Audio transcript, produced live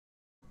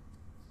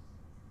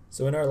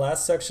So in our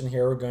last section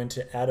here, we're going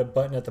to add a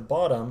button at the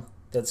bottom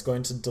that's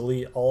going to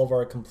delete all of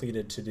our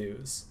completed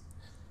to-dos.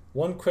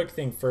 One quick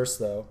thing first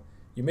though,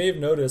 you may have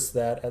noticed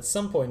that at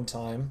some point in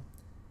time,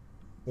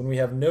 when we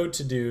have no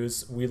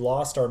to-dos, we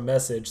lost our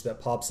message that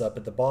pops up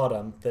at the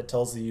bottom that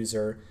tells the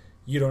user,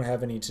 you don't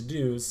have any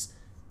to-dos,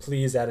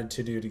 please add a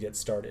to-do to get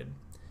started.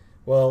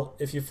 Well,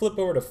 if you flip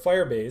over to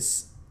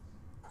Firebase,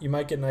 you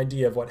might get an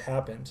idea of what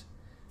happened.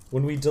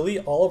 When we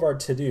delete all of our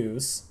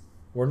to-dos,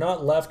 we're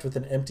not left with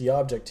an empty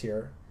object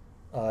here,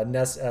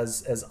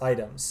 as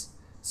items.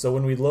 So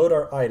when we load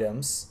our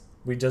items,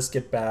 we just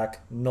get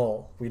back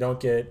null. We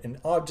don't get an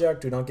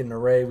object, we don't get an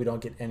array, we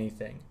don't get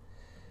anything.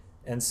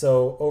 And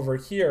so over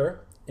here,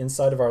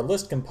 inside of our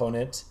list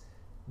component,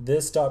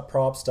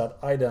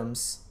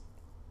 this.props.items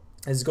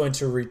is going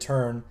to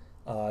return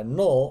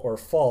null or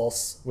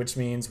false, which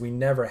means we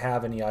never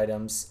have any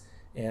items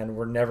and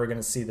we're never going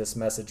to see this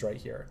message right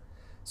here.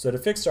 So to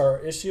fix our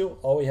issue,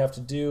 all we have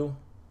to do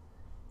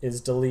is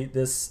delete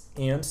this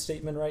and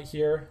statement right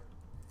here,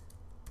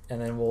 and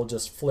then we'll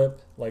just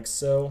flip like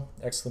so,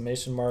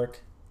 exclamation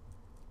mark,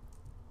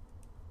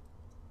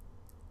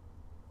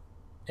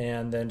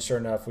 and then sure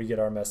enough we get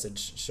our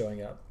message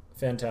showing up.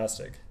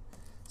 Fantastic.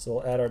 So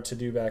we'll add our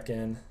to-do back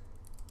in.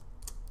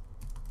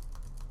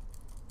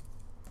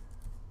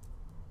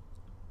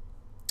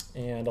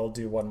 And I'll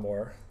do one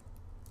more.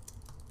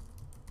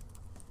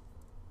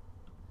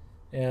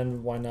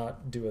 And why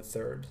not do a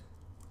third?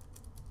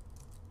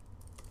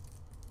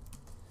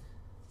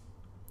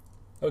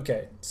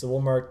 Okay, so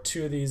we'll mark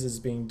 2 of these as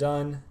being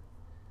done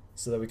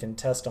so that we can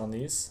test on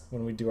these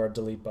when we do our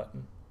delete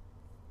button.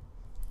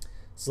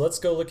 So let's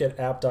go look at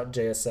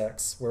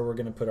app.jsx where we're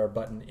going to put our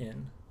button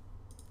in.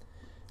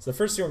 So the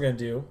first thing we're going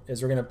to do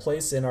is we're going to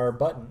place in our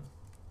button.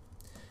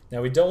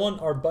 Now we don't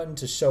want our button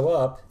to show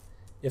up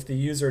if the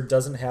user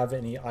doesn't have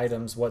any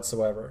items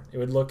whatsoever. It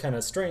would look kind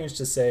of strange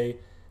to say,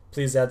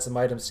 please add some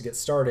items to get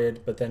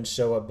started, but then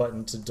show a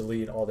button to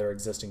delete all their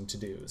existing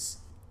to-dos.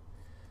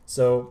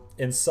 So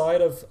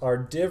inside of our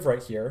div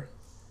right here,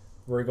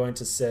 we're going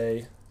to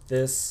say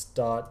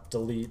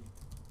this.delete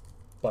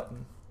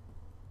button.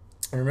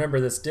 And remember,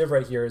 this div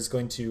right here is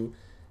going to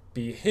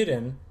be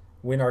hidden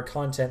when our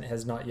content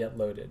has not yet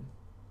loaded.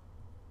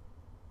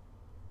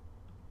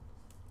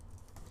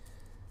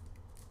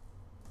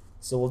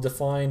 So we'll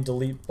define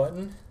delete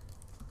button,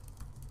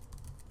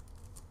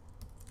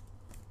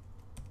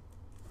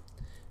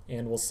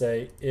 and we'll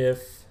say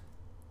if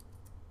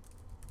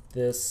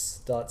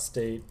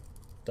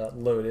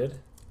this.state.loaded,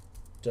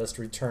 just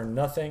return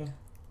nothing,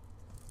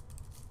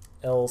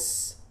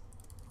 else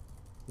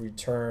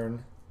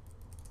return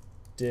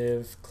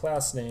div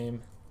class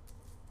name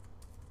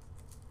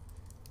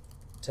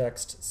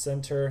text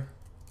center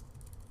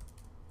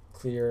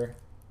clear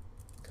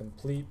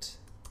complete.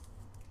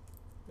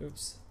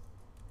 Oops.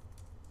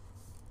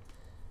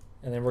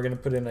 And then we're going to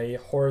put in a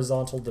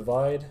horizontal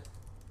divide.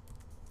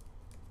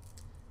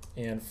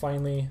 And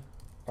finally,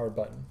 our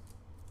button.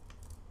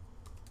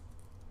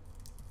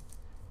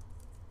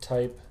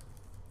 Type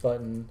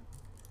button.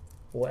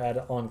 We'll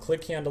add on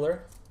click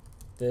handler.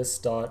 This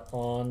dot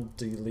on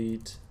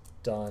delete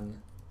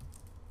done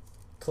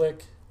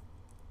click.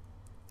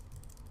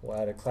 We'll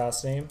add a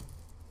class name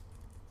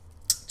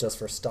just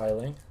for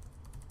styling.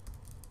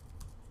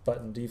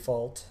 Button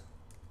default.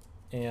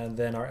 And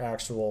then our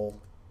actual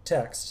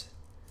text,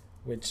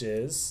 which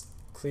is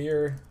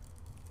clear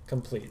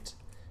complete,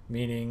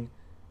 meaning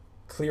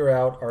clear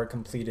out our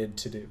completed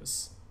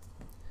to-dos.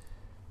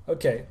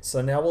 Okay,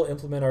 so now we'll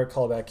implement our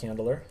callback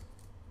handler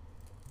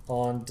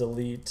on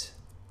delete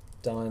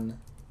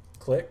done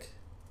click.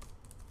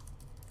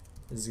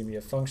 This is going to be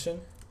a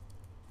function,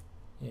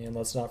 and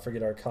let's not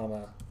forget our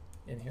comma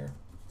in here.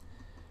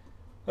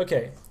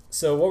 Okay,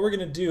 so what we're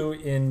going to do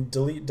in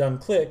delete done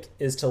click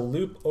is to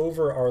loop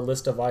over our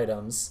list of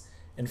items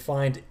and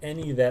find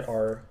any that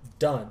are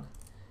done.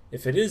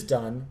 If it is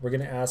done, we're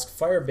going to ask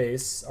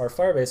Firebase, our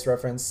Firebase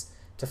reference,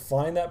 to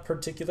find that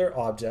particular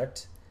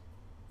object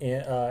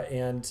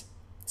and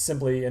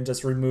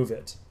just remove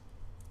it.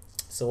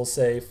 So we'll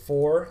say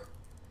for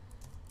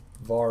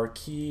var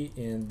key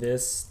in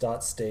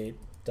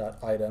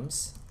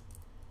this.state.items.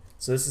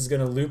 So this is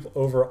going to loop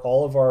over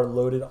all of our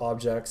loaded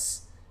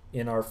objects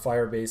in our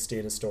Firebase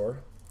data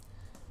store.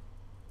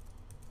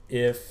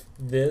 If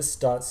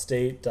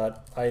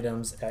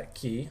this.state.items at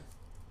key,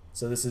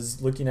 so this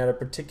is looking at a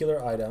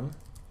particular item,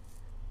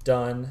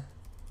 done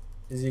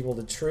is equal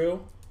to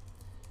true.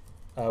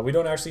 We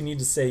don't actually need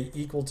to say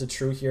equal to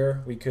true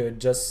here. We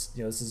could just,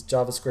 this is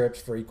JavaScript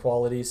for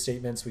equality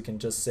statements. We can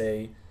just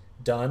say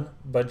done,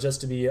 but just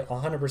to be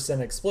 100%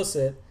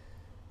 explicit,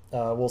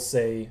 we'll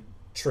say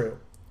true.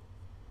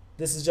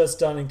 This is just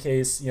done in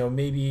case,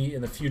 maybe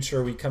in the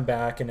future we come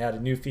back and add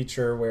a new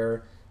feature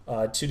where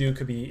to-do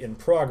could be in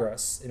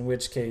progress, in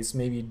which case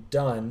maybe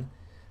done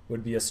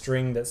would be a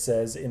string that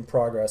says in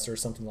progress or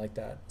something like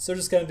that. So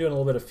just kind of doing a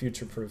little bit of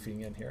future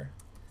proofing in here.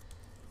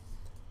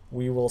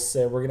 We will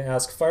say we're going to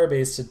ask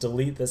Firebase to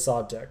delete this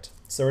object.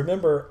 So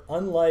remember,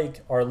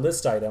 unlike our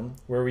list item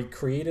where we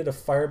created a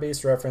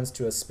Firebase reference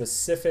to a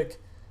specific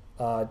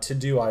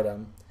to-do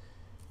item.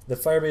 The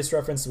Firebase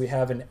reference we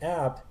have in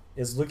app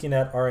is looking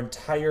at our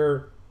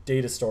entire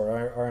data store,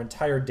 our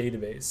entire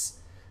database.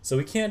 So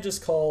we can't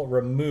just call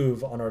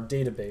remove on our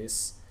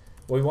database.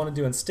 What we want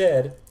to do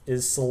instead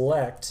is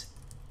select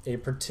a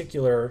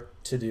particular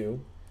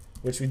to-do,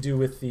 which we do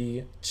with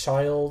the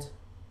child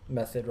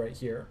method right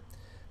here.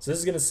 So this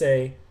is going to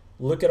say,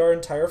 look at our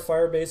entire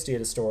Firebase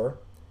data store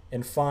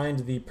and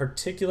find the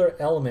particular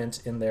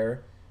element in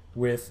there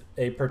with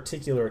a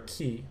particular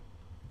key.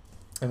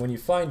 And when you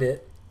find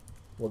it,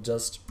 we'll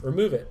just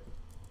remove it.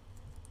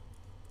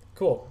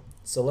 Cool.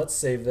 So let's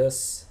save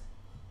this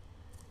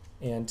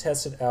and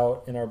test it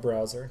out in our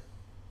browser.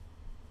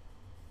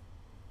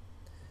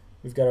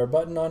 We've got our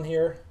button on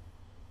here,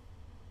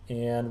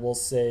 and we'll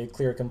say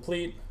clear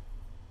complete.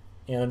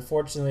 And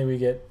unfortunately, we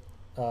get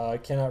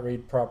cannot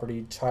read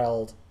property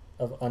child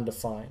of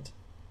undefined.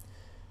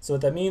 So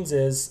what that means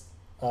is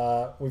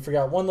we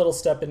forgot one little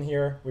step in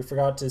here. We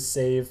forgot to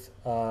save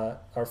our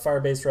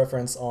Firebase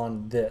reference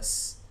on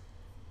this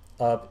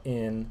up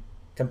in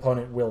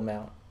component will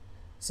mount.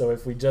 So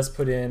if we just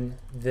put in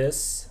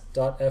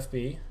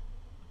this.fb,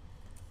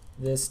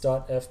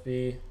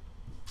 this.fb,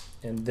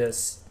 and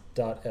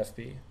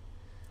this.fb.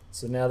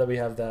 So now that we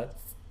have that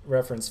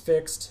reference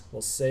fixed,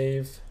 we'll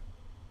save.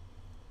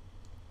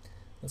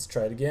 Let's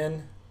try it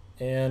again.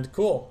 And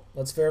cool.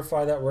 Let's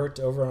verify that worked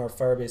over on our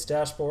Firebase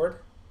dashboard.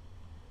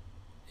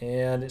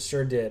 And it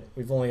sure did.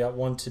 We've only got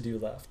one to-do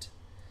left.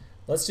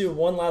 Let's do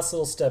one last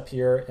little step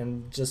here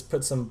and just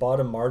put some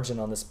bottom margin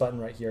on this button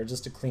right here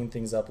just to clean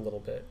things up a little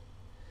bit.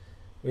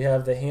 We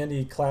have the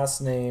handy class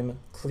name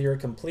clear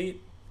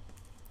complete.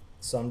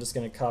 So I'm just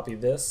going to copy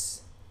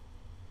this.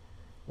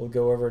 We'll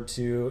go over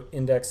to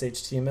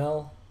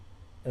index.html,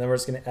 and then we're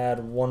just going to add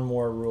one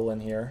more rule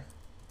in here.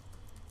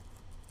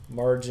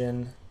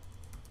 Margin,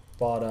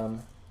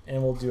 bottom,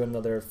 and we'll do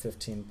another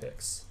 15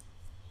 pixels.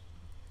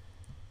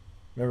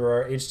 Remember,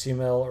 our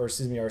HTML, or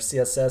excuse me, our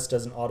CSS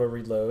doesn't auto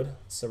reload,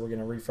 so we're going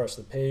to refresh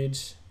the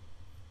page.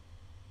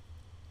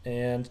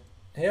 And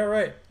hey, all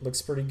right,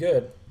 looks pretty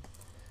good.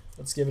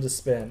 Let's give it a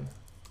spin.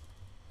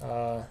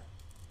 We'll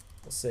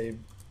say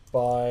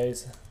buy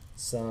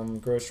some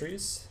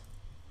groceries,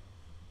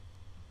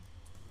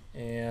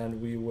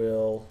 and we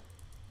will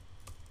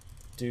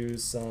do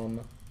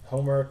some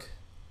homework.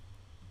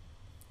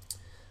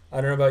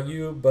 I don't know about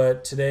you,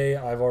 but today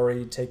I've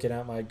already taken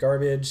out my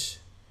garbage.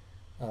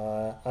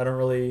 I don't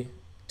really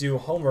do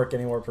homework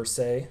anymore per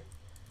se,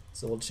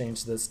 so we'll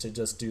change this to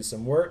just do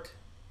some work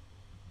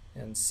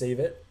and save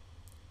it.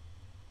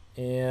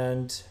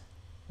 And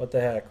what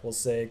the heck, we'll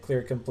say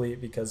clear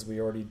complete because we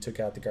already took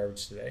out the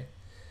garbage today.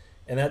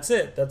 And that's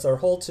it. That's our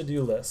whole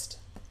to-do list.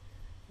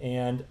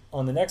 And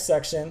on the next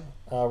section,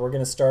 we're going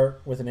to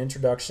start with an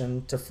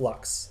introduction to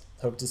Flux.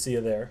 Hope to see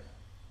you there.